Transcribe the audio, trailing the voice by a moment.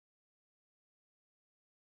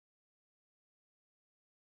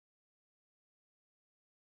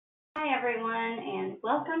Hi, everyone, and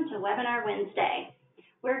welcome to Webinar Wednesday.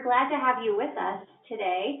 We're glad to have you with us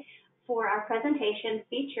today for our presentation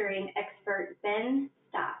featuring expert Ben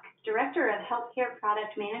Stock, Director of Healthcare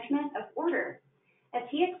Product Management of Order, as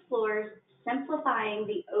he explores simplifying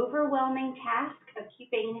the overwhelming task of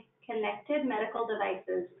keeping connected medical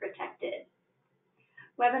devices protected.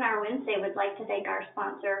 Webinar Wednesday would like to thank our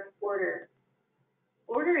sponsor, Order.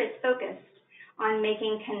 Order is focused on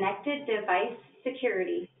making connected device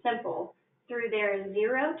security simple through their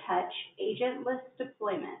zero-touch agentless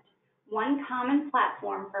deployment, one common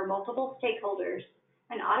platform for multiple stakeholders,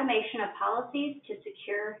 and automation of policies to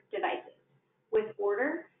secure devices. With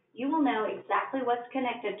Order, you will know exactly what's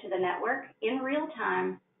connected to the network in real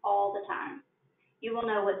time, all the time. You will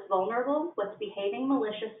know what's vulnerable, what's behaving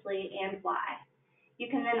maliciously, and why. You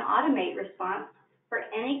can then automate response for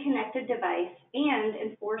any connected device and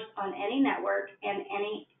enforce on any network and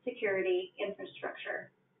any security infrastructure.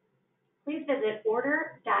 Please visit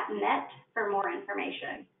order.net for more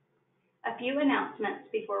information. A few announcements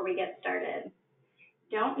before we get started.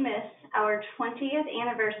 Don't miss our 20th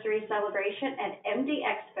anniversary celebration at MD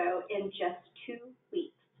Expo in just 2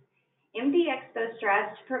 weeks. MD Expo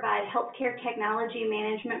strives to provide healthcare technology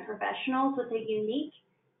management professionals with a unique,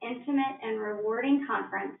 intimate, and rewarding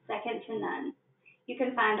conference second to none. You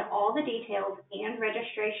can find all the details and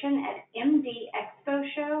registration at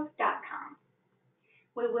mdexposhow.com.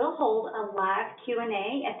 We will hold a live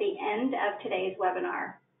Q&A at the end of today's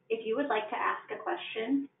webinar. If you would like to ask a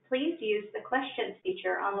question, please use the questions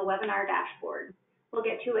feature on the webinar dashboard. We'll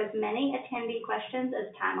get to as many attendee questions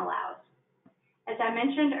as time allows. As I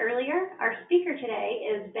mentioned earlier, our speaker today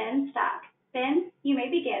is Ben Stock. Ben, you may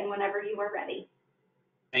begin whenever you are ready.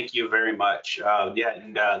 Thank you very much.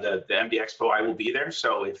 The MD Expo, I will be there.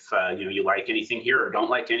 So if you like anything here or don't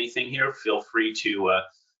like anything here, feel free to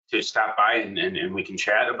stop by and we can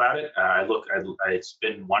chat about it. It's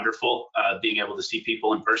been wonderful being able to see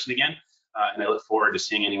people in person again, and I look forward to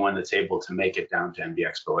seeing anyone that's able to make it down to MD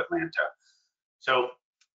Expo Atlanta. So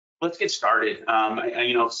let's get started.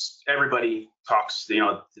 Everybody talks.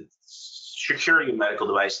 Security of medical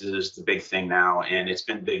devices is the big thing now, and it's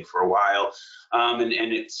been big for a while. And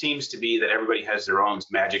it seems to be that everybody has their own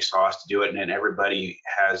magic sauce to do it, and everybody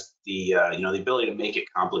has the ability to make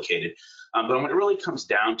it complicated. But when it really comes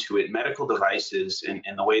down to it, medical devices and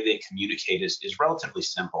the way they communicate is relatively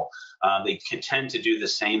simple. They tend to do the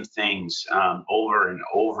same things over and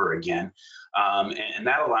over again. And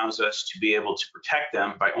that allows us to be able to protect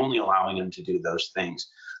them by only allowing them to do those things.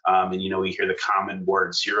 We hear the common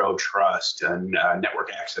word zero trust and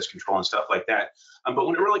network access control and stuff like that. But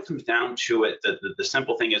when it really comes down to it, the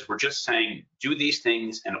simple thing is we're just saying do these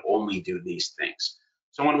things and only do these things.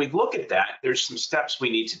 So when we look at that, there's some steps we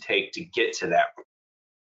need to take to get to that.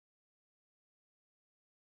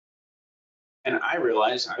 And I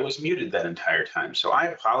realized I was muted that entire time, so I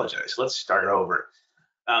apologize. Let's start over.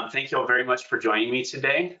 Thank you all very much for joining me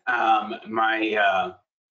today. I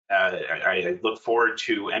look forward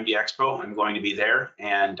to MD Expo. I'm going to be there,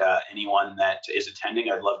 and anyone that is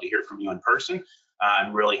attending, I'd love to hear from you in person.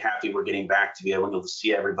 I'm really happy we're getting back to be able to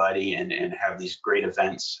see everybody and have these great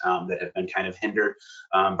events that have been kind of hindered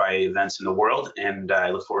by events in the world, and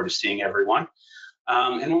I look forward to seeing everyone.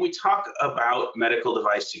 And when we talk about medical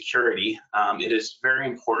device security, it is very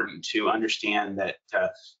important to understand that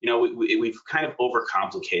we've kind of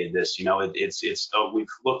overcomplicated this. We've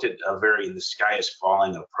looked at a very the sky is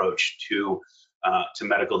falling approach to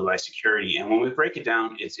medical device security, and when we break it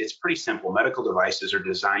down, it's pretty simple. Medical devices are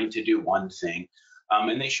designed to do one thing,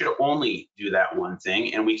 and they should only do that one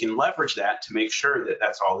thing, and we can leverage that to make sure that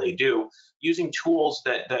that's all they do using tools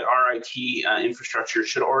that our IT infrastructure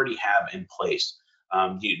should already have in place.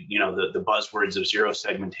 The buzzwords of zero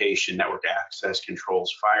segmentation, network access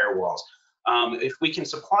controls, firewalls. If we can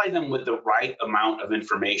supply them with the right amount of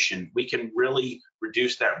information, we can really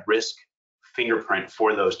reduce that risk fingerprint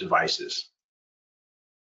for those devices.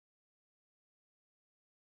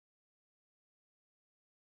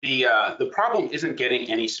 The problem isn't getting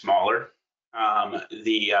any smaller.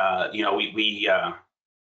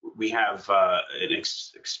 We have an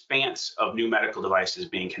expanse of new medical devices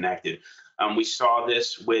being connected. We saw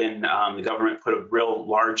this when the government put a real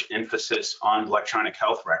large emphasis on electronic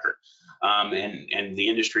health record. And the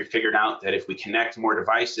industry figured out that if we connect more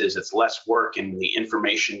devices, it's less work, and the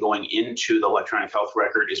information going into the electronic health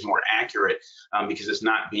record is more accurate because it's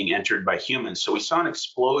not being entered by humans. So we saw an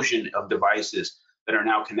explosion of devices that are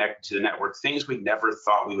now connected to the network, things we never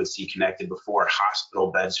thought we would see connected before,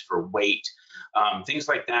 hospital beds for weight, things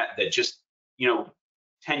like that just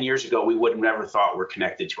 10 years ago we would have never thought were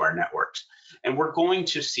connected to our networks. And we're going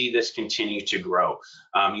to see this continue to grow.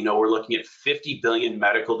 We're looking at 50 billion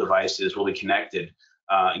medical devices will be connected,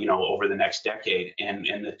 over the next decade. And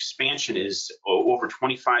the expansion is over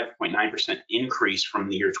 25.9% increase from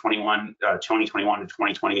the year 2021 to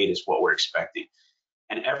 2028 is what we're expecting.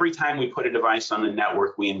 And every time we put a device on the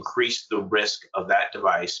network, we increase the risk of that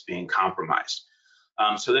device being compromised.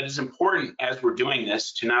 So that is important as we're doing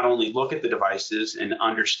this to not only look at the devices and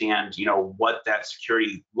understand, what that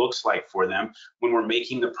security looks like for them when we're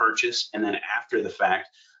making the purchase and then after the fact,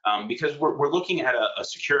 because we're looking at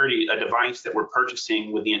a device that we're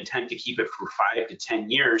purchasing with the intent to keep it for 5 to 10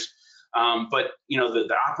 years. But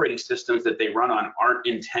the operating systems that they run on aren't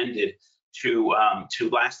intended to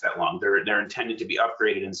last that long. They're intended to be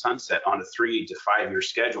upgraded and sunset on a 3 to 5 year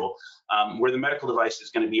schedule, where the medical device is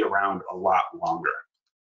going to be around a lot longer.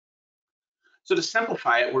 So to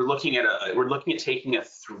simplify it, we're looking at taking a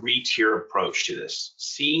 3-tier approach to this: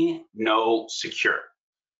 see, know, secure.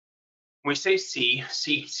 When we say see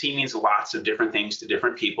means lots of different things to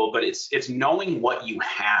different people, but it's knowing what you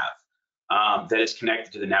have that is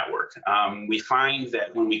connected to the network. We find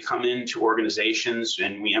that when we come into organizations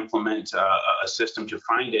and we implement a system to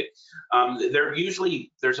find it,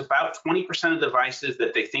 there's about 20% of devices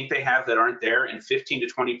that they think they have that aren't there, and 15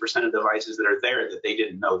 to 20% of devices that are there that they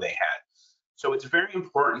didn't know they had. So it's very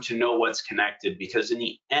important to know what's connected, because in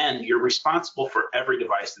the end, you're responsible for every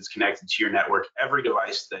device that's connected to your network, every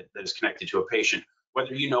device that is connected to a patient,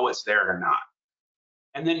 whether you know it's there or not.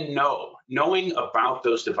 And then knowing about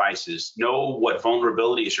those devices, know what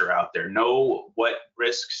vulnerabilities are out there, know what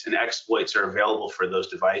risks and exploits are available for those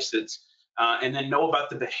devices, and then know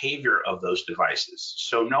about the behavior of those devices.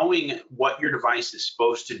 So knowing what your device is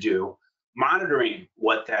supposed to do, monitoring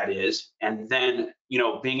what that is, and then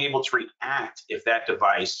being able to react if that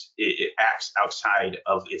device it acts outside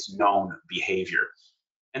of its known behavior.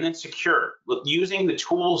 And then secure, using the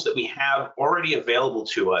tools that we have already available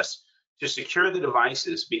to us to secure the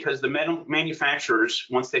devices, because the manufacturers,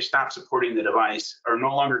 once they stop supporting the device, are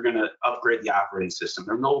no longer going to upgrade the operating system.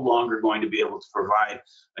 They're no longer going to be able to provide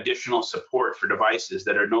additional support for devices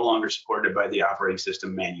that are no longer supported by the operating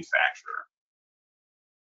system manufacturer.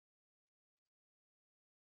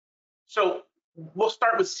 So we'll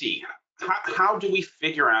start with C. How do we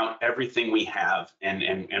figure out everything we have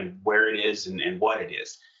and where it is and what it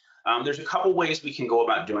is? There's a couple ways we can go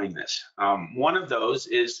about doing this. One of those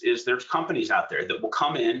is there's companies out there that will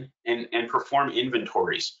come in and perform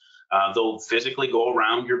inventories. They'll physically go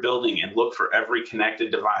around your building and look for every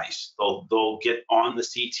connected device. They'll get on the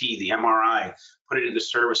CT, the MRI, put it into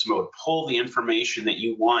service mode, pull the information that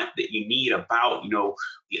you want, that you need about,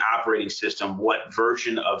 the operating system, what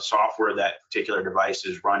version of software that particular device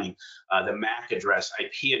is running, the MAC address,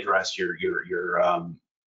 IP address, your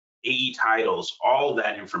AE titles, all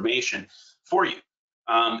that information for you.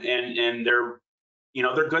 And they're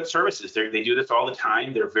good services. They do this all the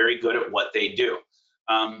time. They're very good at what they do.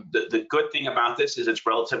 The good thing about this is it's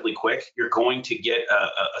relatively quick. You're going to get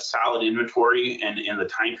a solid inventory and the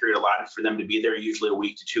time period allotted for them to be there, usually a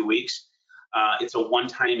week to 2 weeks. It's a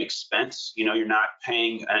one-time expense. You're not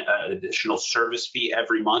paying an additional service fee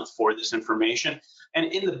every month for this information. And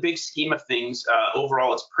in the big scheme of things,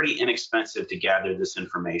 overall, it's pretty inexpensive to gather this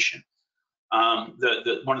information.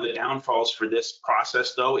 One of the downfalls for this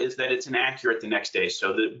process, though, is that it's inaccurate the next day.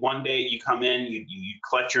 So that one day you come in, you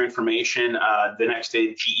collect your information. The next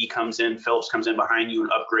day, GE comes in, Philips comes in behind you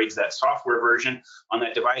and upgrades that software version on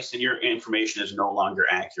that device, and your information is no longer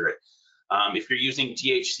accurate. If you're using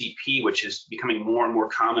DHCP, which is becoming more and more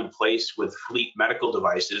commonplace with fleet medical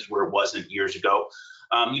devices, where it wasn't years ago,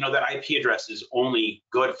 that IP address is only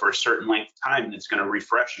good for a certain length of time, and it's going to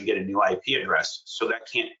refresh and get a new IP address. So that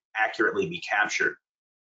can't accurately be captured.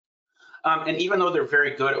 And even though they're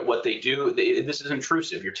very good at what they do, this is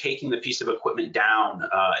intrusive. You're taking the piece of equipment down,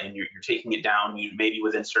 and you're taking it down maybe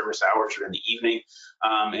within service hours or in the evening,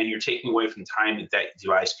 and you're taking away from time that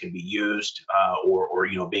device can be used, or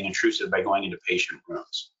being intrusive by going into patient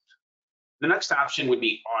rooms. The next option would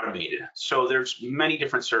be automated. So there's many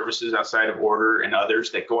different services outside of Order and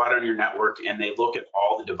others that go out on your network and they look at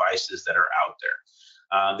all the devices that are out there.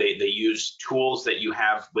 They use tools that you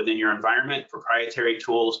have within your environment, proprietary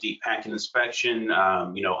tools, deep packet inspection,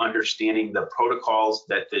 understanding the protocols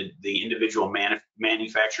that the individual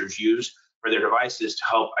manufacturers use for their devices to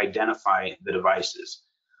help identify the devices.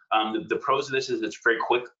 The pros of this is it's very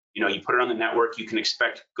quick. You put it on the network, you can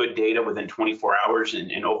expect good data within 24 hours,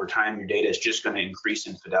 and over time, your data is just going to increase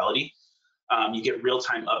in fidelity. You get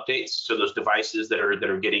real-time updates. So those devices that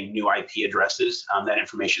are getting new IP addresses, that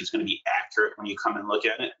information is going to be accurate when you come and look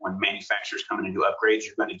at it. When manufacturers come in and do upgrades,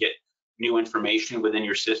 you're going to get new information within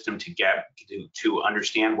your system to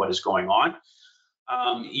understand what is going on.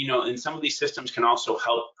 And some of these systems can also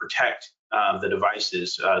help protect the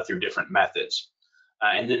devices through different methods.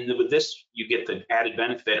 And then with this, you get the added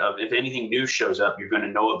benefit of if anything new shows up, you're going to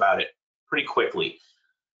know about it pretty quickly.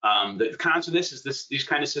 The cons of this is these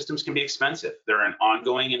kind of systems can be expensive. They're an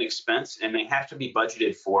ongoing expense, and they have to be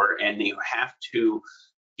budgeted for, and you have to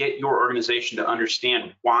get your organization to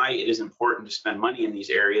understand why it is important to spend money in these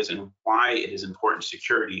areas and why it is important to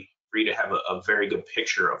security for you to have a very good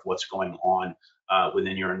picture of what's going on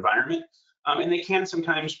within your environment. And they can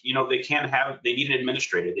sometimes, they need an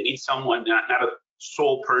administrator. They need someone, not a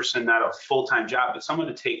sole person, not a full-time job, but someone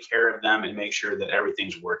to take care of them and make sure that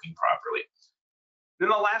everything's working properly. Then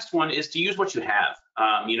the last one is to use what you have.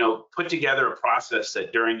 Put together a process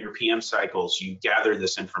that during your PM cycles, you gather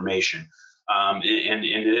this information.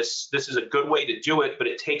 This is a good way to do it, but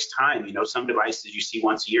it takes time. Some devices you see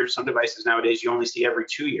once a year. Some devices nowadays you only see every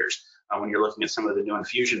 2 years when you're looking at some of the new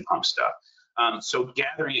infusion pump stuff. So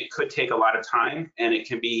gathering it could take a lot of time, and it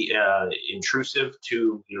can be intrusive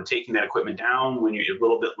to taking that equipment down when you're a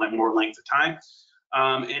little bit more length of time.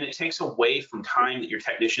 And it takes away from time that your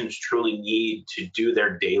technicians truly need to do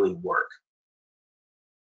their daily work.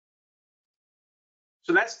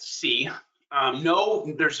 So that's C.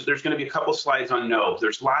 No, there's going to be a couple slides on no.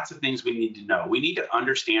 There's lots of things we need to know. We need to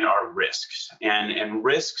understand our risks, and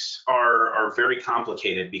risks are very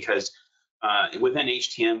complicated because within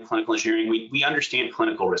HTM, clinical engineering, we understand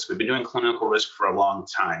clinical risk. We've been doing clinical risk for a long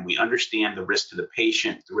time. We understand the risk to the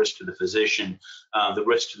patient, the risk to the physician, the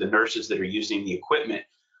risk to the nurses that are using the equipment.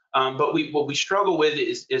 But what we struggle with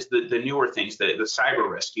is the newer things, the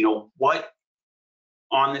cyber risk. What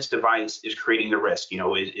on this device is creating the risk?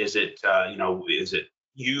 Is it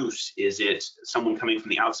use? Is it someone coming from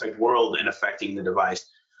the outside world and affecting the device?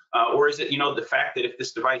 Or is it, the fact that if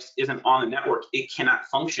this device isn't on the network, it cannot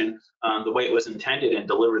function the way it was intended and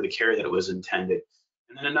deliver the care that it was intended?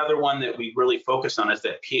 And then another one that we really focus on is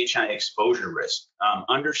that PHI exposure risk,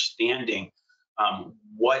 understanding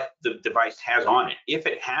what the device has on it, if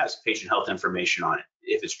it has patient health information on it,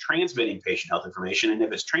 if it's transmitting patient health information, and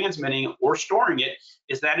if it's transmitting or storing it,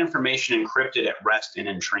 is that information encrypted at rest and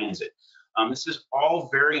in transit? This is all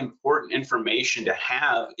very important information to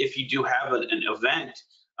have if you do have an event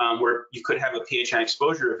where you could have a PHI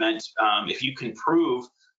exposure event. If you can prove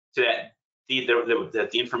that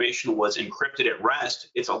the information was encrypted at rest,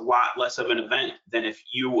 it's a lot less of an event than if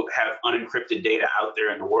you have unencrypted data out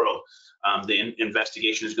there in the world. The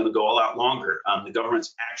investigation is going to go a lot longer. The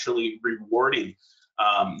government's actually rewarding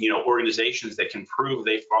organizations that can prove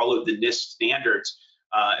they followed the NIST standards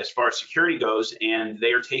as far as security goes, and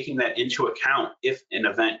they are taking that into account if an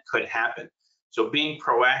event could happen. So being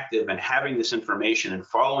proactive and having this information and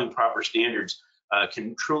following proper standards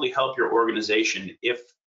can truly help your organization if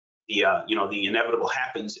the inevitable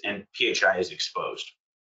happens and PHI is exposed.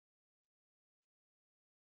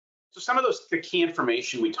 So some of the key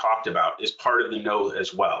information we talked about is part of the no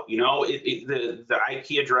as well. The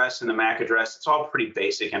IP address and the MAC address, it's all pretty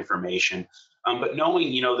basic information. But knowing,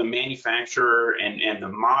 the manufacturer and the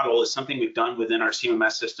model is something we've done within our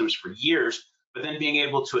CMMS systems for years, but then being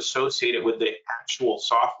able to associate it with the actual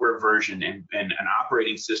software version and an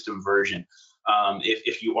operating system version.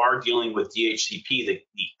 If you are dealing with DHCP, the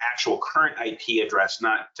actual current IP address,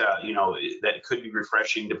 not, that could be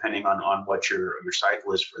refreshing depending on what your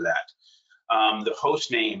cycle is for that. The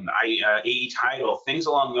host name, AE title, things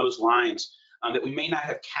along those lines that we may not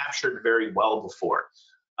have captured very well before.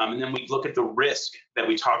 And then we look at the risk that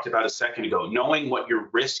we talked about a second ago, knowing what your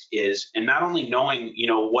risk is, and not only knowing,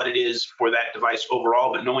 what it is for that device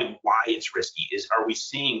overall, but knowing why it's risky. Are we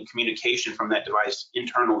seeing communication from that device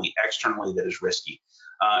internally, externally that is risky?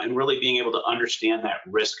 And really being able to understand that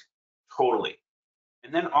risk totally.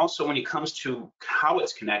 And then also when it comes to how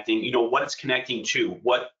it's connecting, what it's connecting to,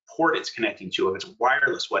 what port it's connecting to, if it's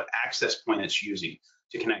wireless, what access point it's using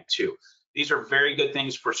to connect to. These are very good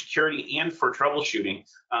things for security and for troubleshooting,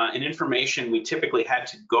 and information we typically had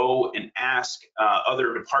to go and ask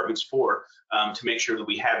other departments for to make sure that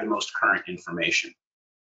we have the most current information.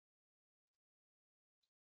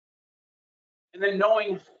 And then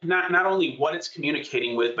knowing not only what it's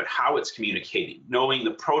communicating with, but how it's communicating, knowing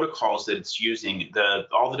the protocols that it's using,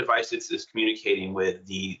 all the devices it's communicating with,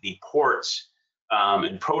 the ports,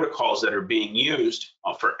 and protocols that are being used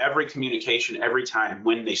for every communication, every time.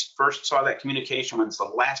 When they first saw that communication, when's the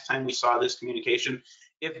last time we saw this communication,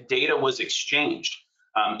 if data was exchanged.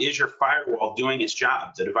 Is your firewall doing its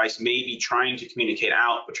job? The device may be trying to communicate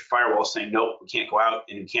out, but your firewall is saying, nope, we can't go out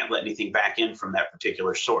and you can't let anything back in from that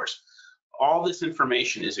particular source. All this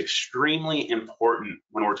information is extremely important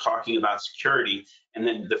when we're talking about security and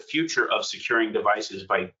then the future of securing devices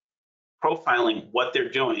by profiling what they're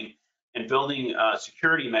doing and building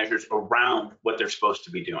security measures around what they're supposed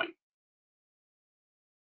to be doing.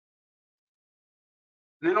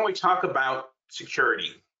 And then when we talk about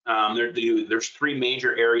security, there's three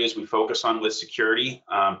major areas we focus on with security.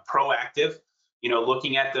 Proactive,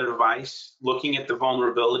 looking at the device, looking at the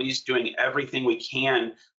vulnerabilities, doing everything we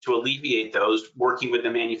can to alleviate those, working with the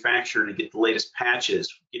manufacturer to get the latest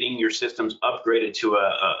patches, getting your systems upgraded to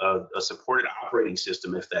a supported operating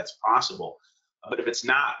system if that's possible. But if it's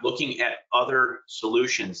not, looking at other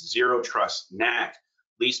solutions, zero trust, NAC,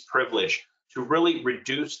 least privilege, to really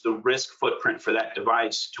reduce the risk footprint for that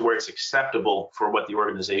device to where it's acceptable for what the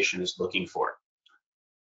organization is looking for.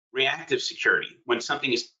 Reactive security, when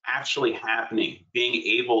something is actually happening, being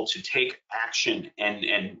able to take action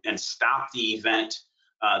and stop the event.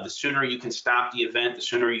 The sooner you can stop the event, the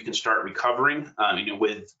sooner you can start recovering.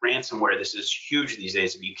 With ransomware, this is huge these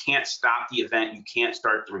days. If you can't stop the event, you can't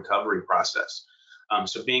start the recovery process.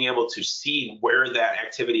 So being able to see where that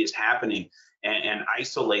activity is happening and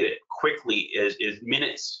isolate it quickly is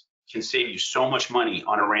minutes can save you so much money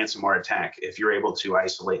on a ransomware attack if you're able to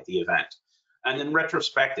isolate the event. And then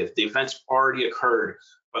retrospective, the event's already occurred,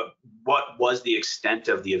 but what was the extent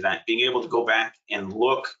of the event? Being able to go back and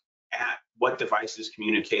look at what devices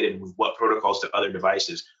communicated with what protocols to other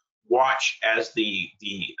devices. Watch as the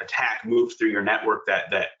attack moves through your network.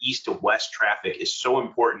 That east to west traffic is so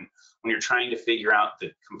important when you're trying to figure out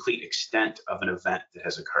the complete extent of an event that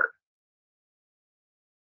has occurred.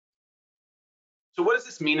 So what does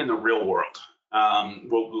this mean in the real world? I'm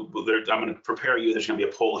going to prepare you. There's going to be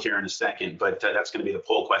a poll here in a second, but that's going to be the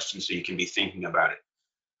poll question so you can be thinking about it.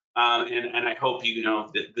 And I hope you know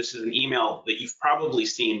that this is an email that you've probably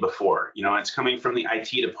seen before. It's coming from the IT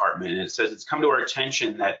department, and it says it's come to our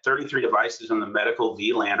attention that 33 devices on the medical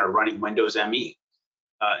VLAN are running Windows ME.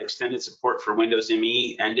 Extended support for Windows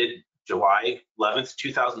ME ended July 11th,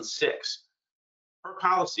 2006. Per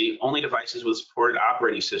policy, only devices with supported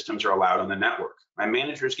operating systems are allowed on the network. My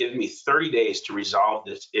manager has given me 30 days to resolve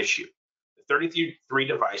this issue. The 33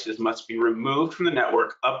 devices must be removed from the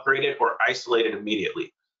network, upgraded, or isolated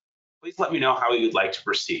immediately. Please let me know how you would like to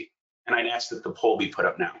proceed. And I'd ask that the poll be put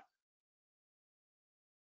up now.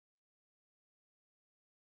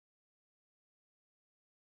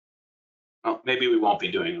 Oh, maybe we won't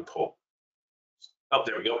be doing a poll. Oh,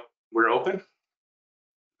 there we go. We're open.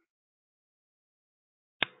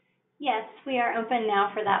 Yes, we are open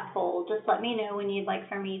now for that poll. Just let me know when you'd like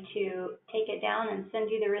for me to take it down and send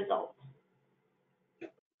you the results. If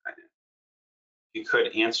you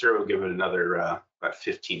could answer, we'll give it another about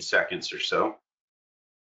 15 seconds or so.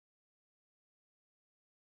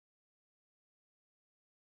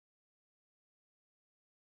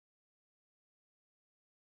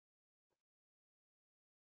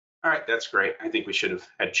 All right, that's great. I think we should have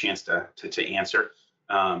had a chance to answer.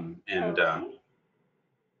 Okay.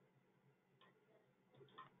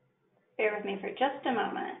 Bear with me for just a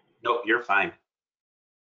moment. Nope, you're fine.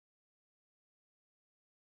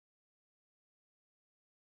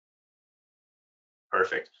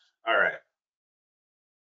 Perfect. All right.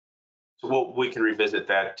 So we can revisit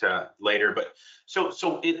that later. But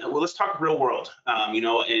let's talk real world.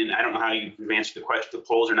 And I don't know how you've answered the question, the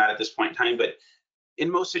polls or not at this point in time, but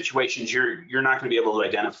in most situations, you're not going to be able to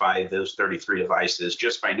identify those 33 devices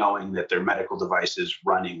just by knowing that they're medical devices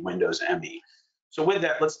running Windows ME. So with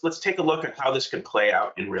that, let's take a look at how this could play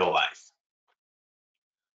out in real life.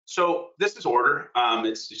 So this is Order.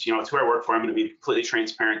 It's who I work for. I'm going to be completely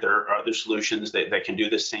transparent. There are other solutions that can do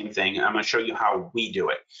the same thing. I'm going to show you how we do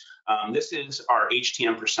it. This is our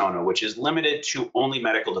HTM persona, which is limited to only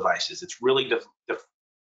medical devices. It's really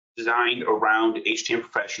designed around HTM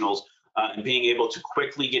professionals and being able to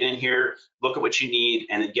quickly get in here, look at what you need,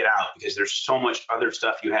 and then get out, because there's so much other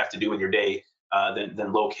stuff you have to do with your day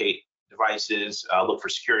than locate devices, look for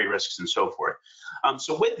security risks, and so forth.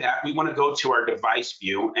 So with that, we want to go to our device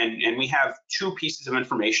view, and we have two pieces of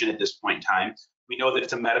information at this point in time. We know that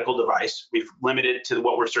it's a medical device. We've limited to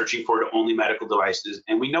what we're searching for to only medical devices,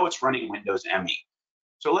 and we know it's running Windows ME.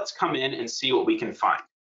 So let's come in and see what we can find.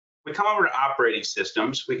 We come over to operating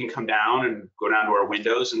systems. We can come down and go down to our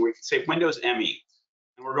Windows, and we can say Windows ME,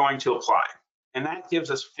 and we're going to apply. And that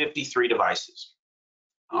gives us 53 devices.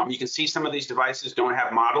 You can see some of these devices don't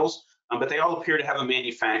have models, but they all appear to have a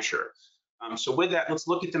manufacturer. So with that, let's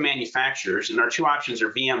look at the manufacturers. And our two options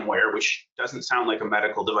are VMware, which doesn't sound like a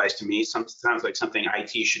medical device to me. Sounds like something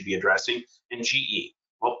IT should be addressing, and GE.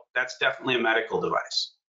 Well, that's definitely a medical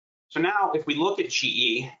device. So now if we look at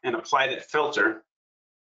GE and apply that filter,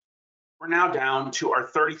 we're now down to our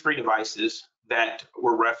 33 devices that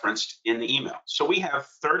were referenced in the email. So we have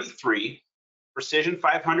 33 Precision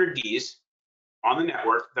 500Ds on the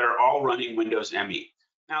network that are all running Windows ME.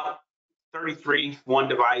 Now, 33, one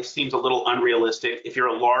device seems a little unrealistic. If you're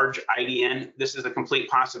a large IDN, this is a complete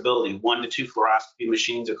possibility. 1 to 2 fluoroscopy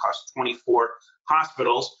machines that cost 24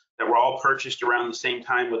 hospitals that were all purchased around the same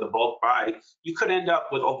time with a bulk buy. You could end up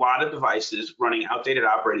with a lot of devices running outdated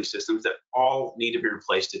operating systems that all need to be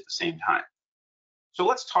replaced at the same time. So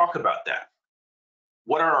let's talk about that.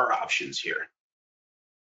 What are our options here?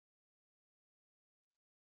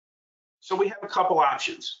 So we have a couple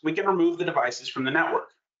options. We can remove the devices from the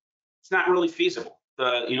network. It's not really feasible.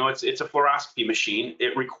 It's a fluoroscopy machine.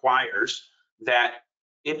 It requires that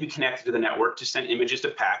it be connected to the network to send images to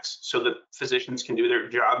PACS so that physicians can do their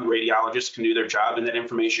job and radiologists can do their job, and that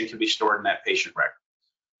information can be stored in that patient record.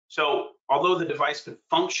 So although the device could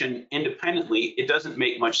function independently, it doesn't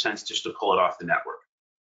make much sense just to pull it off the network.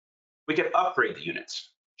 We could upgrade the units.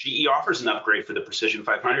 GE offers an upgrade for the Precision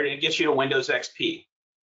 500, and it gets you to Windows XP.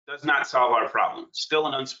 Does not solve our problem. Still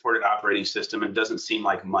an unsupported operating system and doesn't seem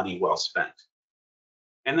like money well spent.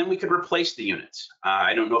 And then we could replace the units.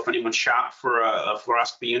 I don't know if anyone shopped for a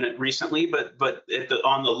fluoroscopy unit recently, but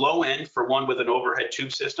on the low end for one with an overhead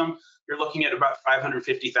tube system, you're looking at about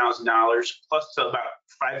 $550,000 plus about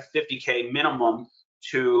 $550K minimum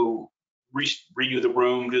to redo the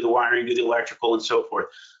room, do the wiring, do the electrical, and so forth.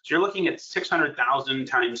 So you're looking at 600,000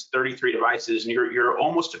 times 33 devices, and you're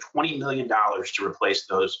almost to $20 million to replace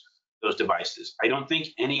those devices. I don't think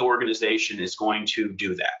any organization is going to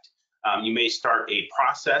do that. You may start a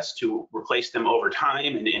process to replace them over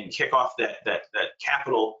time and kick off that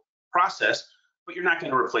capital process, but you're not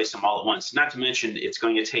going to replace them all at once. Not to mention, it's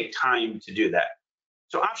going to take time to do that.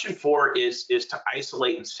 So option 4 is to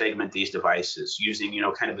isolate and segment these devices using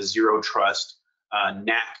kind of a zero trust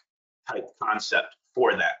NAC type concept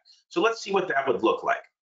for that. So let's see what that would look like.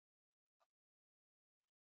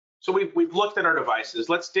 So we've looked at our devices.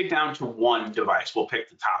 Let's dig down to one device. We'll pick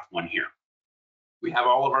the top one here. We have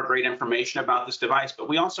all of our great information about this device, but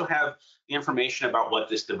we also have the information about what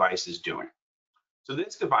this device is doing. So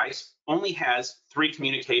this device only has 3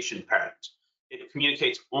 communication patterns. It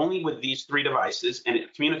communicates only with these 3 devices, and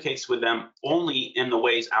it communicates with them only in the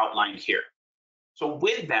ways outlined here. So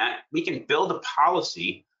with that, we can build a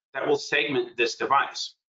policy that will segment this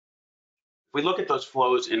device. If we look at those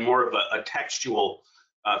flows in more of a textual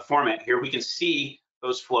format here, we can see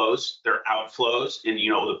those flows, their outflows, and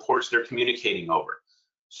the ports they're communicating over.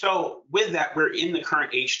 So with that, we're in the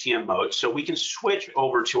current HTM mode, so we can switch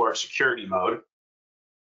over to our security mode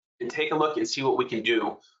and take a look and see what we can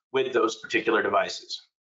do with those particular devices.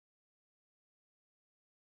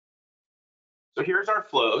 So here's our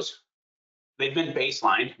flows. They've been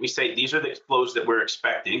baselined. We say these are the flows that we're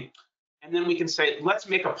expecting. And then we can say, let's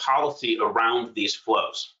make a policy around these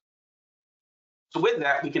flows. So with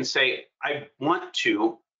that, we can say, I want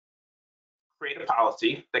to create a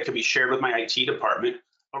policy that could be shared with my IT department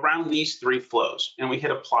around these 3 flows. And we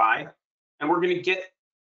hit apply, and we're going to get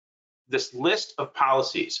this list of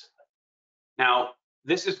policies. Now,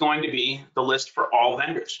 this is going to be the list for all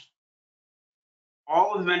vendors.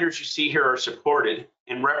 All of the vendors you see here are supported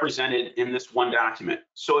and represented in this one document.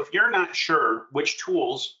 So if you're not sure which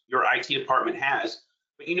tools your IT department has,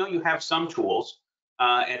 but you have some tools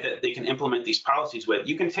and that they can implement these policies with,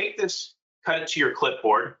 you can take this, cut it to your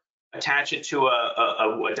clipboard, attach it to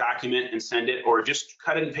a document and send it, or just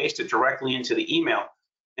cut it and paste it directly into the email.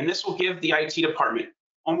 And this will give the IT department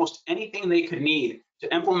almost anything they could need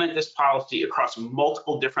to implement this policy across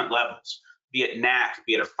multiple different levels, be it NAC,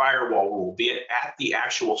 be it a firewall rule, be it at the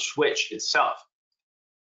actual switch itself.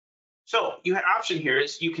 So your option here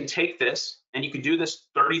is you can take this and you can do this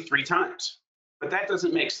 33 times, but that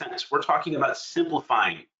doesn't make sense. We're talking about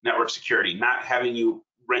simplifying network security, not having you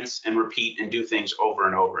rinse and repeat and do things over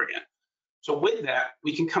and over again. So with that,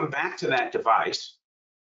 we can come back to that device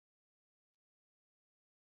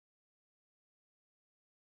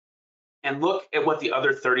and look at what the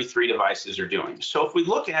other 33 devices are doing. So if we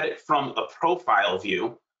look at it from a profile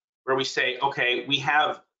view, where we say, okay, we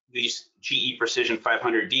have these GE Precision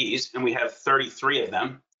 500Ds, and we have 33 of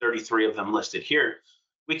them listed here,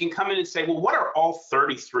 we can come in and say, well, what are all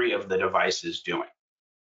 33 of the devices doing?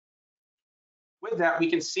 With that, we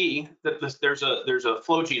can see that there's a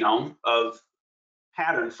flow genome of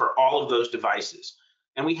pattern for all of those devices.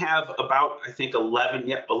 And we have about, I think,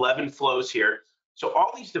 11 flows here. So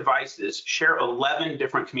all these devices share 11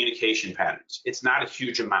 different communication patterns. It's not a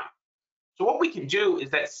huge amount. So what we can do is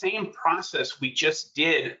that same process we just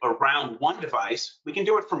did around one device, we can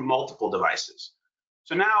do it for multiple devices.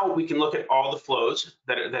 So now we can look at all the flows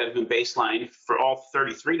that have been baselined for all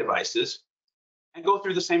 33 devices and go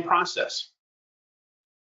through the same process.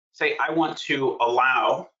 Say I want to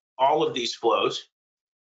allow all of these flows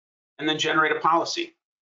and then generate a policy.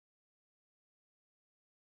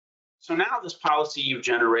 So now this policy you've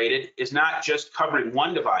generated is not just covering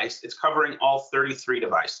one device, it's covering all 33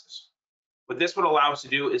 devices. What this would allow us to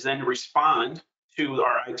do is then respond to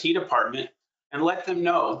our IT department and let them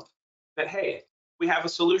know that, hey, we have a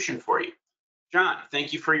solution for you. John,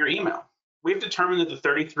 thank you for your email. We've determined that the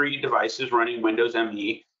 33 devices running Windows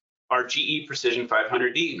ME are GE Precision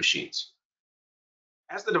 500D machines.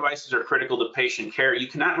 As the devices are critical to patient care, you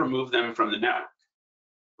cannot remove them from the network.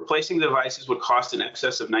 Replacing the devices would cost in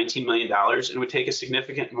excess of $19 million and would take a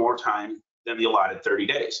significant more time than the allotted 30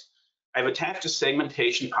 days. I've attached a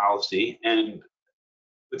segmentation policy and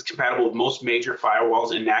it's compatible with most major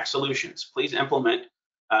firewalls and NAC solutions. Please implement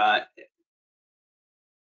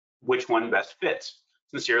which one best fits.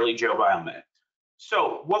 Sincerely, Joe Biomed.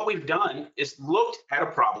 So what we've done is looked at a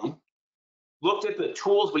problem, looked at the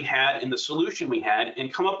tools we had and the solution we had,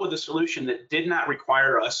 and come up with a solution that did not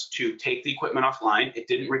require us to take the equipment offline. It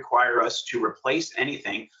didn't require us to replace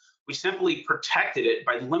anything. We simply protected it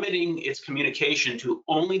by limiting its communication to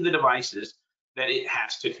only the devices that it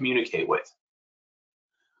has to communicate with.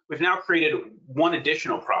 We've now created one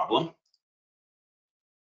additional problem.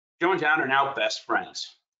 Joe and John are now best friends,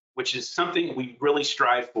 which is something we really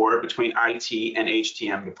strive for between IT and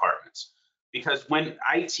HTM departments. Because when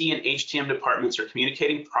IT and HTM departments are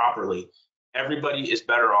communicating properly, everybody is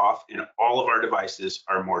better off and all of our devices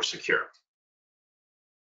are more secure.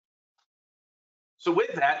 So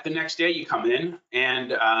with that, the next day you come in and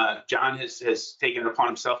John has taken it upon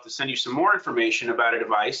himself to send you some more information about a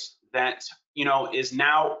device that is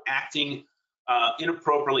now acting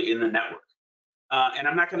inappropriately in the network. And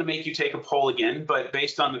I'm not going to make you take a poll again, but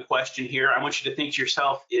based on the question here, I want you to think to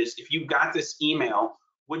yourself is if you got this email,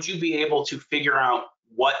 would you be able to figure out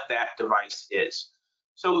what that device is?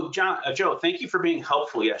 So Joe, thank you for being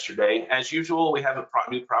helpful yesterday. As usual, we have a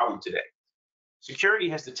new problem today. Security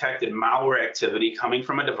has detected malware activity coming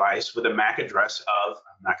from a device with a MAC address of,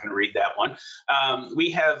 I'm not going to read that one.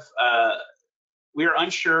 We are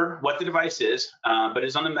unsure what the device is, but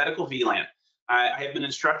it's on the medical VLAN. I have been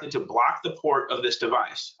instructed to block the port of this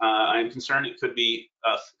device. I am concerned it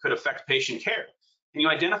could affect patient care. Can you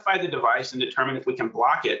identify the device and determine if we can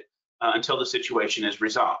block it until the situation is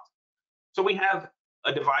resolved? So we have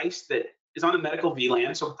a device that is on the medical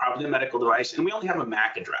VLAN, so probably a medical device, and we only have a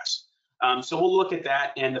MAC address. So we'll look at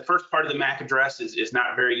that, and the first part of the MAC address is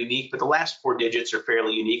not very unique, but the last 4 digits are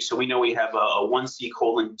fairly unique, so we know we have a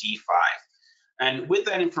 1C:D5. And with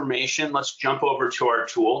that information, let's jump over to our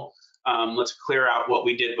tool. Let's clear out what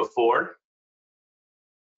we did before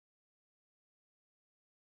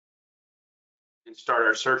and start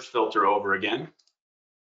our search filter over again.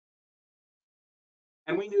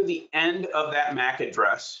 And we knew the end of that MAC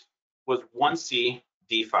address was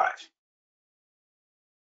 1C:D5.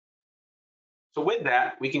 So with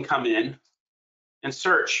that, we can come in and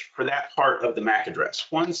search for that part of the MAC address,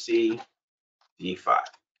 1C:D5.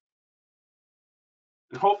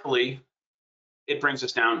 And hopefully, it brings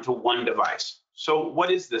us down to one device. So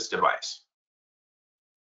what is this device?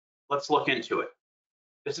 Let's look into it.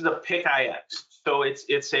 This is a PIC-iX. So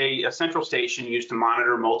it's a central station used to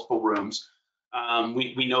monitor multiple rooms.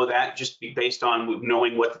 We know that just based on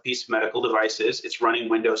knowing what the piece of medical device is. It's running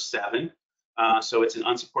Windows 7. So it's an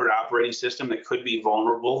unsupported operating system that could be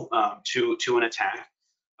vulnerable to an attack.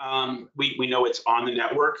 We know it's on the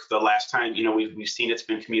network. The last time we've seen it's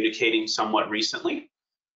been communicating somewhat recently.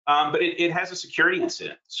 But it has a security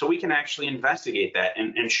incident, so we can actually investigate that.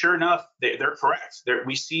 And sure enough, they're correct.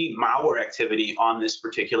 We see malware activity on this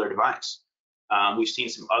particular device. We've seen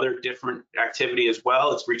some other different activity as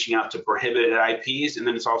well. It's reaching out to prohibited IPs, and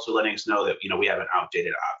then it's also letting us know that we have an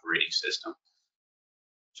outdated operating system.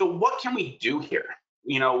 So what can we do here?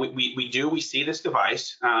 We see this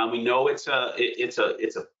device. We know it's a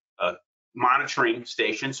monitoring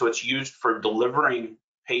station, so it's used for delivering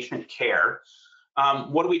patient care.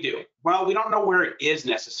 What do? Well, we don't know where it is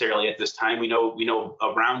necessarily at this time. We know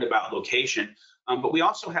a roundabout location, but we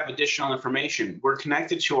also have additional information. We're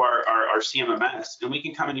connected to our CMMS, and we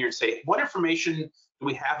can come in here and say, what information do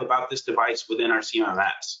we have about this device within our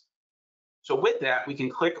CMMS? So with that, we can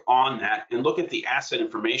click on that and look at the asset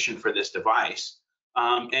information for this device.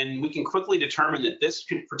 and we can quickly determine that this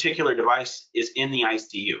particular device is in the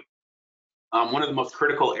ICU. One of the most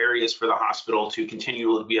critical areas for the hospital to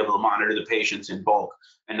continually be able to monitor the patients in bulk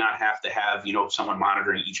and not have to have, someone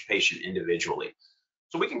monitoring each patient individually.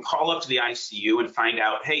 So we can call up to the ICU and find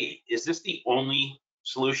out, hey, is this the only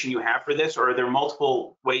solution you have for this, or are there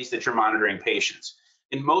multiple ways that you're monitoring patients?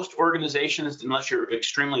 In most organizations, unless you're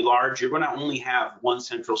extremely large, you're going to only have one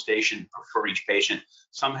central station for each patient.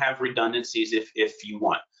 Some have redundancies if you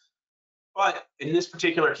want. But in this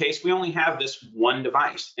particular case, we only have this one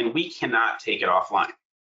device and we cannot take it offline.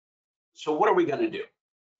 So what are we going to do?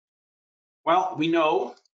 Well, we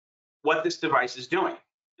know what this device is doing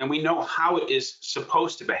and we know how it is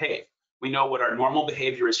supposed to behave. We know what our normal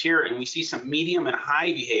behavior is here, and we see some medium and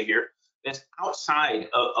high behavior that's outside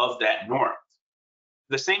of that norm.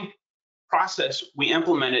 The same process we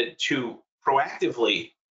implemented to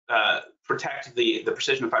proactively protect the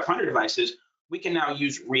Precision 500 devices, we can now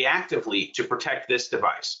use reactively to protect this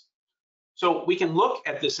device. So we can look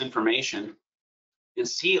at this information and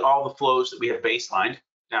see all the flows that we have baselined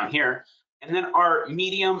down here, and then our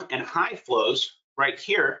medium and high flows right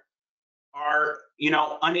here are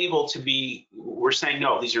unable to be, we're saying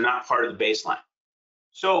no, these are not part of the baseline.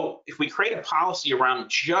 So if we create a policy around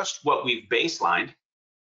just what we've baselined,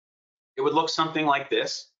 it would look something like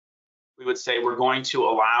this. We would say we're going to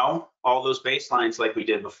allow all those baselines like we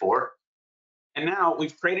did before. And now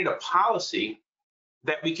we've created a policy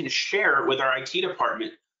that we can share with our IT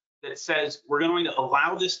department that says we're going to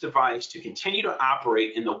allow this device to continue to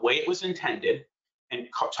operate in the way it was intended and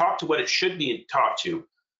talk to what it should be talked to.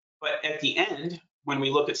 But at the end, when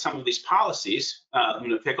we look at some of these policies, I'm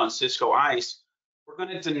going to pick on Cisco ICE, we're going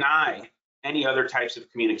to deny any other types of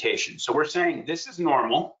communication. So we're saying this is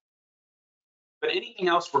normal, but anything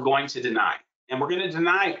else we're going to deny. And we're going to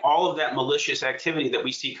deny all of that malicious activity that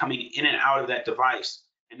we see coming in and out of that device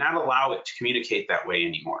and not allow it to communicate that way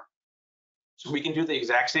anymore. So we can do the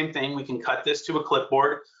exact same thing. We can cut this to a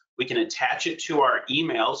clipboard. We can attach it to our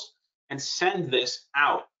emails and send this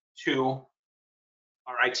out to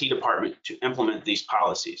our IT department to implement these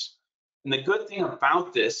policies. And the good thing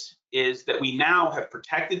about this is that we now have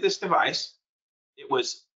protected this device. It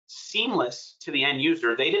was seamless to the end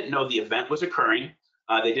user. They didn't know the event was occurring.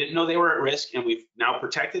 They didn't know they were at risk, and we've now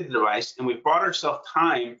protected the device, and we've bought ourselves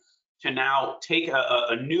time to now take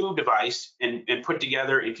a new device and put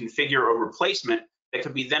together and configure a replacement that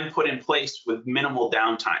could be then put in place with minimal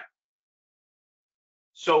downtime.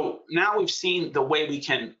 So now we've seen the way we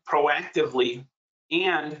can proactively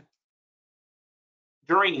and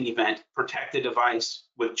during an event protect the device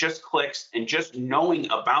with just clicks and just knowing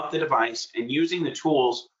about the device and using the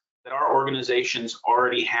tools that our organizations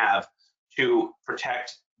already have to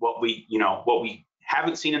protect what we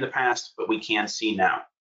haven't seen in the past, but we can see now.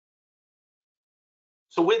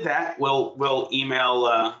 So with that, we'll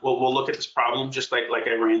email, we'll look at this problem just like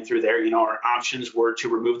I ran through there. Our options were to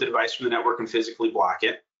remove the device from the network and physically block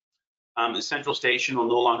it. The central station will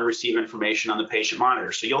no longer receive information on the patient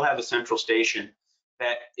monitor. So you'll have a central station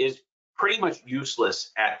that is pretty much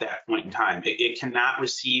useless at that point in time. It cannot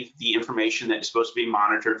receive the information that is supposed to be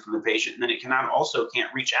monitored from the patient, and then it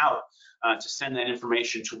can't reach out to send that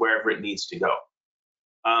information to wherever it needs to go.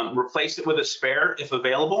 Replace it with a spare if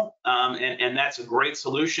available, and that's a great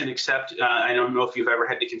solution, except I don't know if you've ever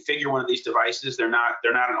had to configure one of these devices. They're not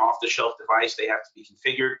an off-the-shelf device. They have to be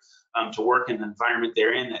configured to work in the environment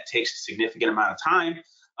they're in. That takes a significant amount of time,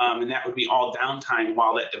 and that would be all downtime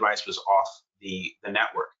while that device was off the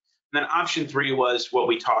network. And then option 3 was what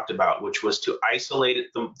we talked about, which was to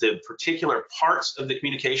isolate the particular parts of the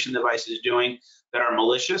communication device is doing that are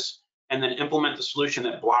malicious, and then implement the solution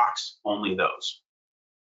that blocks only those.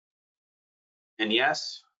 And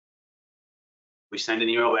yes, we send an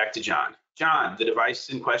email back to John. John, the device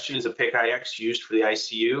in question is a PIC-iX used for the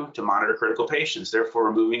ICU to monitor critical patients. Therefore,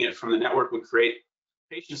 removing it from the network would create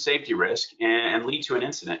patient safety risk and lead to an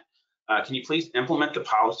incident. Can you please implement the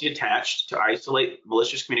policy attached to isolate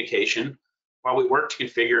malicious communication while we work to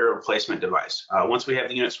configure a replacement device? Once we have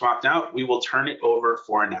the unit swapped out, we will turn it over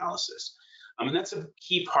for analysis. And that's a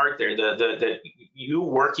key part there, that you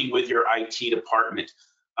working with your IT department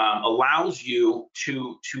allows you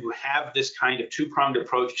to have this kind of two-pronged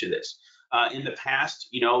approach to this. In the past,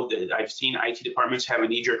 I've seen IT departments have a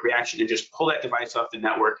knee-jerk reaction and just pull that device off the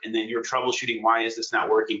network, and then you're troubleshooting, why is this not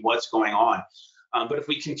working, what's going on? But if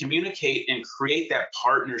we can communicate and create that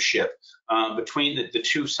partnership between the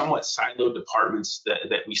two somewhat siloed departments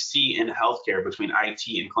that we see in healthcare between IT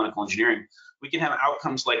and clinical engineering, we can have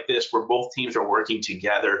outcomes like this where both teams are working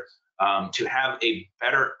together to have a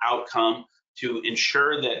better outcome to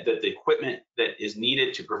ensure that the equipment that is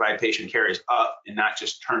needed to provide patient care is up and not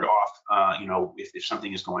just turned off, if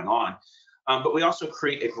something is going on. But we also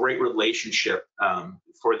create a great relationship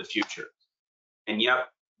for the future. And yep,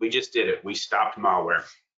 we just did it. We stopped malware.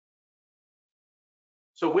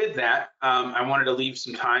 So with that, I wanted to leave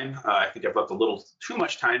some time. I think I've left a little too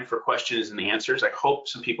much time for questions and answers. I hope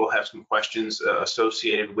some people have some questions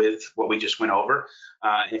associated with what we just went over.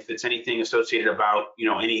 If it's anything associated about,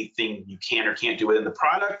 anything you can or can't do within the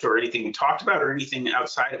product, or anything we talked about, or anything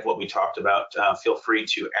outside of what we talked about, feel free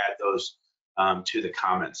to add those to the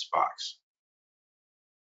comments box.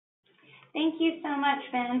 Thank you so much,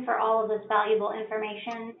 Ben, for all of this valuable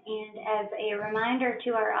information. And as a reminder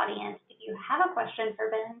to our audience, if you have a question for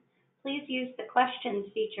Ben, please use the questions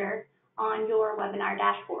feature on your webinar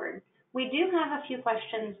dashboard. We do have a few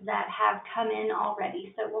questions that have come in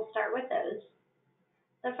already, so we'll start with those.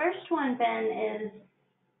 The first one, Ben, is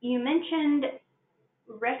you mentioned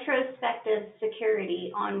retrospective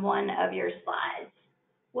security on one of your slides.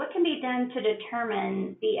 What can be done to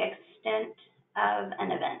determine the extent of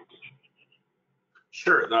an event?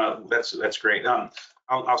 Sure, that's great.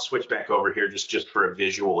 I'll switch back over here just for a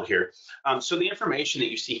visual here. So the information that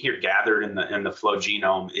you see here gathered in the flow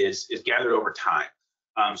genome is gathered over time.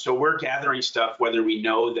 So we're gathering stuff whether we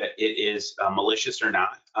know that it is malicious or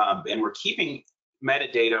not, and we're keeping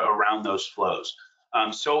metadata around those flows.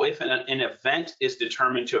 So if an event is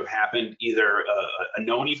determined to have happened, either a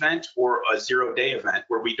known event or a 0-day event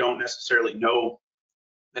where we don't necessarily know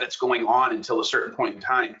that it's going on until a certain point in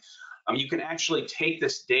time, you can actually take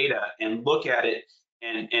this data and look at it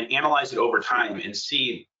and analyze it over time and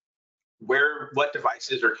see what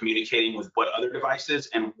devices are communicating with what other devices,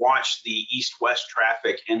 and watch the east-west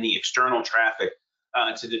traffic and the external traffic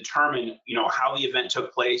to determine, how the event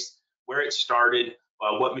took place, where it started,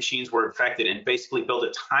 what machines were affected, and basically build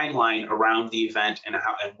a timeline around the event and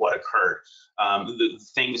what occurred. The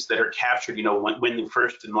things that are captured, when the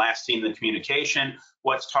first and last seen the communication,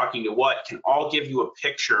 what's talking to what, can all give you a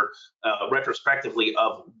picture retrospectively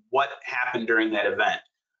of what happened during that event.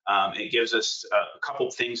 It gives us a couple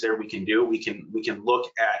of things there we can do. We can look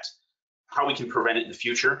at how we can prevent it in the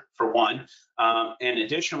future, for one, and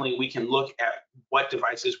additionally, we can look at what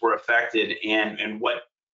devices were affected and what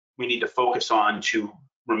we need to focus on to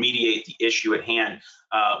remediate the issue at hand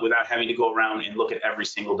without having to go around and look at every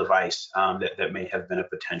single device that may have been a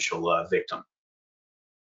potential victim.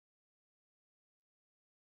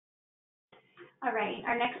 All right,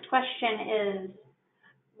 our next question is,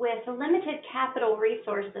 with limited capital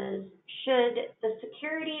resources, should the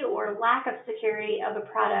security or lack of security of a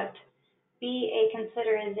product be a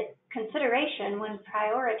consideration when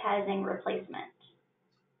prioritizing replacement?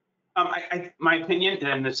 My opinion,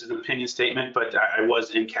 and this is an opinion statement, but I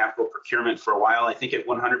was in capital procurement for a while. I think it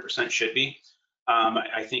 100% should be.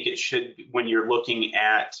 I think it should, when you're looking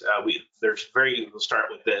at, we'll start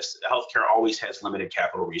with this, healthcare always has limited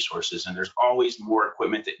capital resources, and there's always more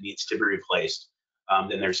equipment that needs to be replaced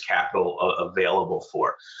than there's capital available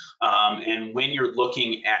for. And when you're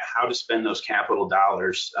looking at how to spend those capital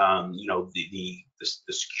dollars,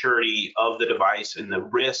 the security of the device and the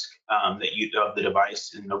risk of the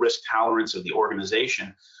device and the risk tolerance of the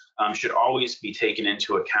organization should always be taken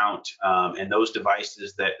into account. And those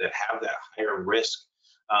devices that have that higher risk,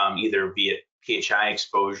 either be it PHI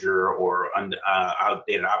exposure or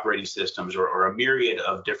outdated operating systems or a myriad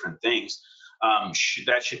of different things,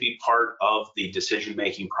 that should be part of the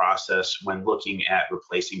decision-making process when looking at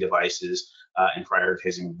replacing devices and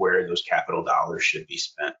prioritizing where those capital dollars should be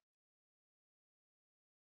spent.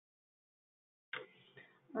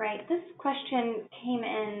 Right, this question came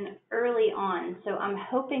in early on, so I'm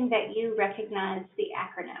hoping that you recognize the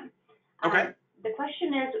acronym. Okay. The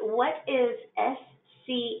question is, what is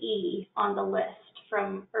SCE on the list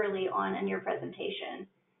from early on in your presentation?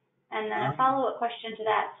 And then a follow-up question to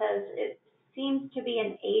that says, it seems to be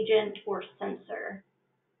an agent or sensor.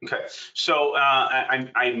 Okay, so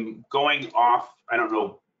I'm going off, I don't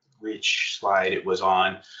know which slide it was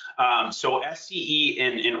on. So SCE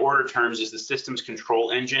in order terms is the systems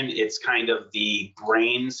control engine. It's kind of the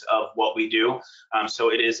brains of what we do.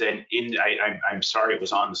 So it is I'm sorry it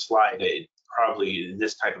was on the slide. It probably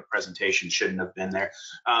this type of presentation shouldn't have been there,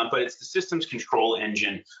 but it's the systems control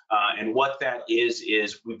engine. And what that is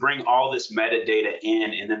we bring all this metadata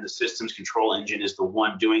in, and then the systems control engine is the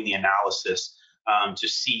one doing the analysis to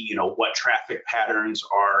see, what traffic patterns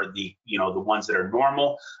are the ones that are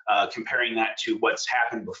normal, comparing that to what's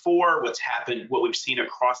happened before, what we've seen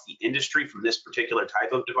across the industry from this particular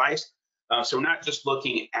type of device. So we're not just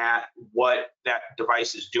looking at what that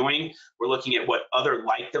device is doing, we're looking at what other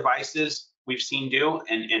like devices we've seen do,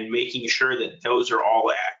 and making sure that those are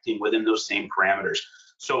all acting within those same parameters.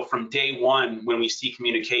 So from day one, when we see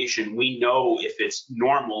communication, we know if it's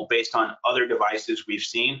normal based on other devices we've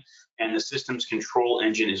seen, and the systems control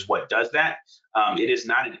engine is what does that. It is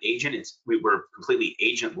not an agent. We're completely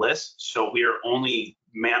agentless, so we are only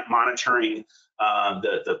monitoring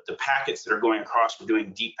the packets that are going across. We're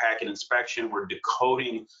doing deep packet inspection. We're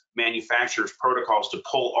decoding manufacturers' protocols to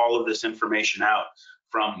pull all of this information out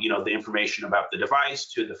from the information about the device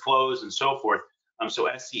to the flows and so forth. So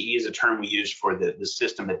SCE is a term we use for the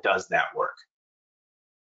system that does that work.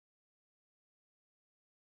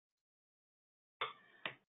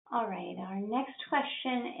 All right, our next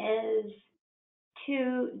question is,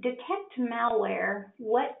 to detect malware,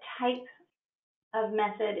 what type of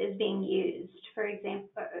method is being used? For example,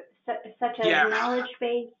 such as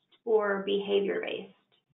knowledge-based or behavior-based?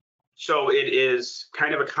 So it is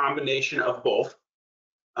kind of a combination of both.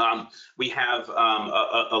 We have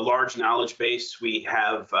a large knowledge base. We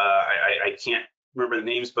have, I can't remember the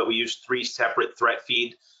names, but we use 3 separate threat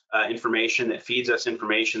feed information that feeds us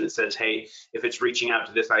information that says, hey, if it's reaching out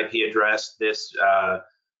to this IP address, this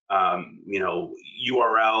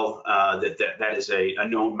URL, that is a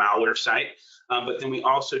known malware site. But then we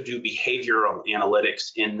also do behavioral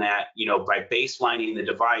analytics in that, by baselining the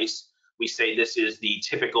device, we say this is the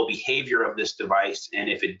typical behavior of this device, and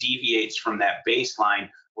if it deviates from that baseline,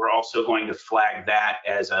 we're also going to flag that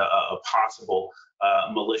as a possible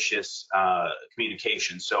malicious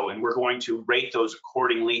communication. So, and we're going to rate those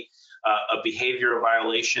accordingly. A behavior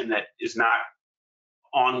violation that is not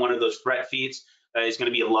on one of those threat feeds is going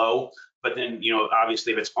to be a low. But then,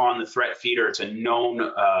 obviously, if it's on the threat feed or it's a known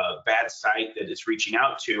bad site that it's reaching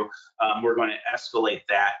out to, we're going to escalate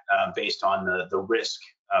that based on the risk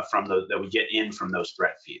that we get in from those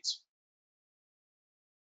threat feeds.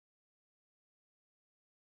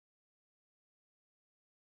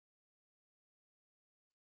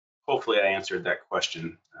 Hopefully, I answered that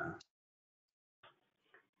question.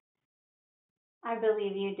 I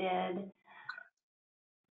believe you did.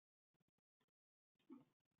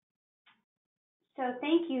 So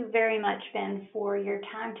thank you very much, Ben, for your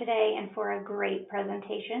time today and for a great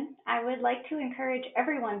presentation. I would like to encourage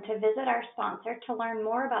everyone to visit our sponsor to learn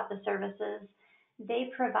more about the services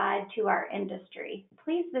they provide to our industry.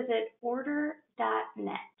 Please visit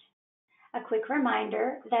order.net. A quick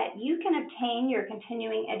reminder that you can obtain your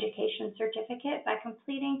continuing education certificate by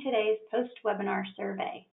completing today's post-webinar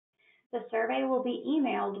survey. The survey will be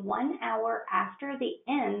emailed 1 hour after the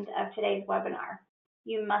end of today's webinar.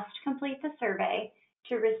 You must complete the survey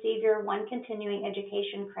to receive your 1 continuing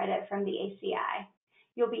education credit from the ACI.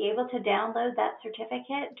 You'll be able to download that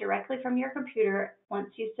certificate directly from your computer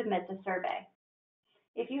once you submit the survey.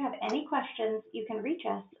 If you have any questions, you can reach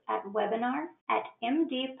us at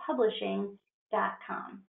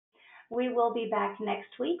webinar@mdpublishing.com. We will be back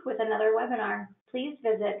next week with another webinar. Please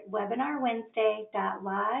visit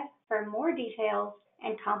webinarwednesday.live for more details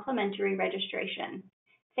and complimentary registration.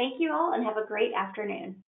 Thank you all and have a great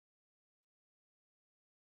afternoon.